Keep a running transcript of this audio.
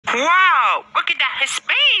Wow, look at that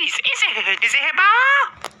space. Is it,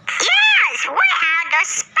 Bob? Yes, we're out of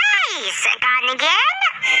space. Gone again?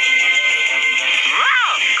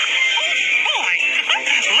 Look! Boy,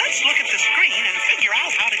 let's look at the screen and figure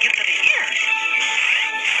out how to get to the ears.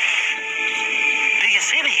 Do you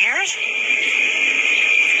see the ears?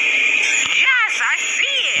 Yes, I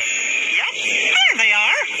see it. Yep, there they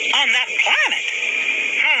are, on that planet.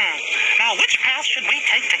 Now, which path should we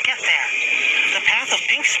take to get there? The path of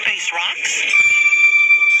pink space rocks?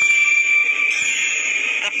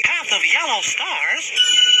 The path of yellow stars?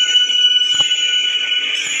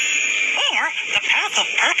 Or the path of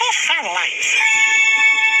purple satellites?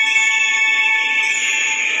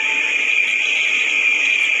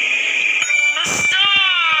 The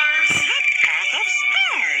stars! The path of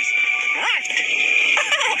stars. Right. And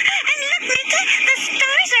look, Mickey, the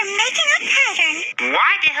stars are making a pattern.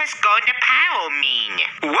 What does golden power mean?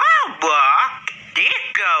 Wow, look! There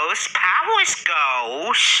goes Power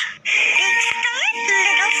goes. Big star,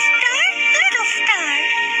 little star, little star.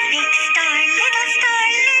 Big star, little star,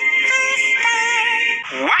 little star.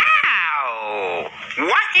 Wow!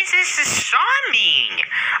 What does this song mean?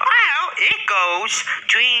 Well, it goes,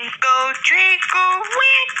 twinkle, twinkle,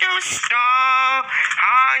 little star,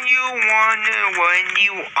 how you wonder when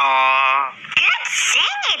you are. Good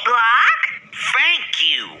singing, Block. Thank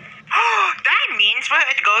you. That means we're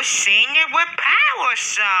to go sing it with Power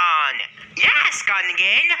Son. Yes,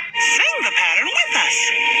 Gunnigan. Sing the pattern with us.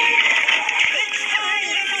 Big star,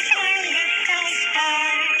 little star, little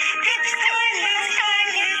star. Big star, little star,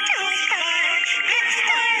 little star. Big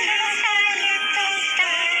star, little star, little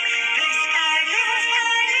star. Big star, little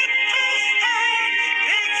star, little star.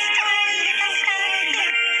 Big star, little star,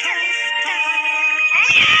 little star.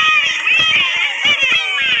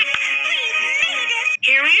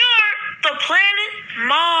 Here we are, the planet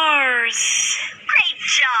Mars. Great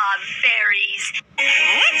job, fairies.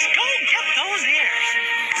 Let's go get those ears.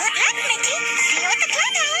 Good luck, Mickey. See you at the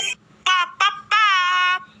clubhouse. Bop, bop,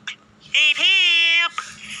 bop. Hip, hip.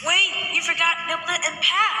 Wait, you forgot Niblet and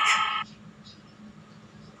Pack.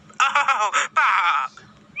 Oh, Bob.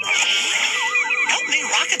 Help me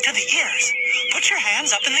rocket to the ears. Put your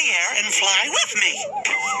hands up in the air and fly with me.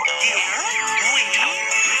 Here we go.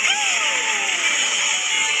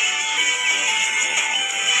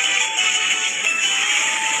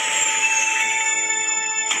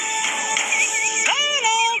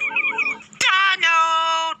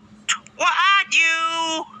 Donald! What are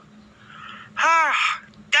you?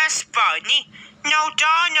 That's funny. No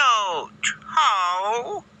Donald.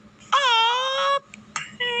 Oh. Oh.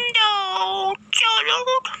 No,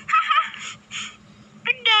 Donald.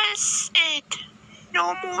 That's it.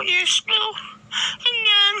 No more Easter. And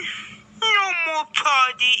then no more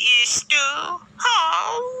party Easter.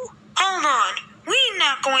 Oh. Hold on, we're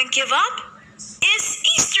not going to give up. It's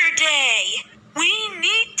Easter Day. We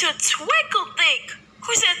need to twinkle think.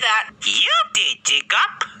 Who said that? You did,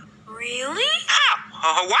 Jacob. Really?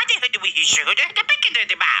 Oh, what did we shoot the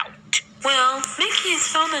picture about? Well, Mickey's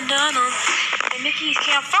found a Donald, and Mickey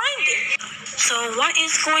can't find it. So what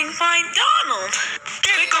is going to find Donald?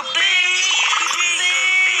 Tickle thing!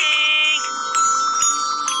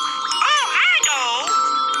 Oh, I know!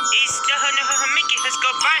 It's the Mickey has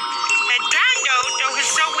got find and Donald,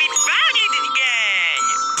 so we found it again!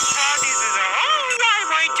 So this is a whole right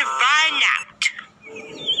way to find out.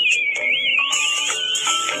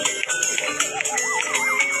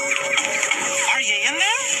 Are you in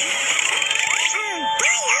there?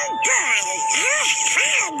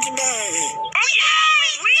 Oh, yeah!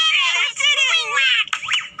 We did it!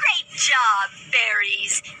 Great job,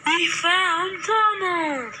 fairies. We found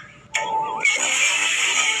Donald.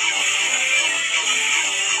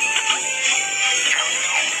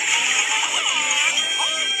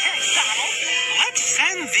 Let's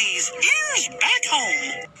send these ears back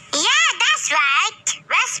home. Yeah, that's right.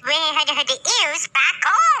 Let's bring the ears back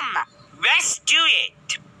home. Let's do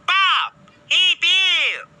it. Bob, hey,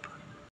 Bill.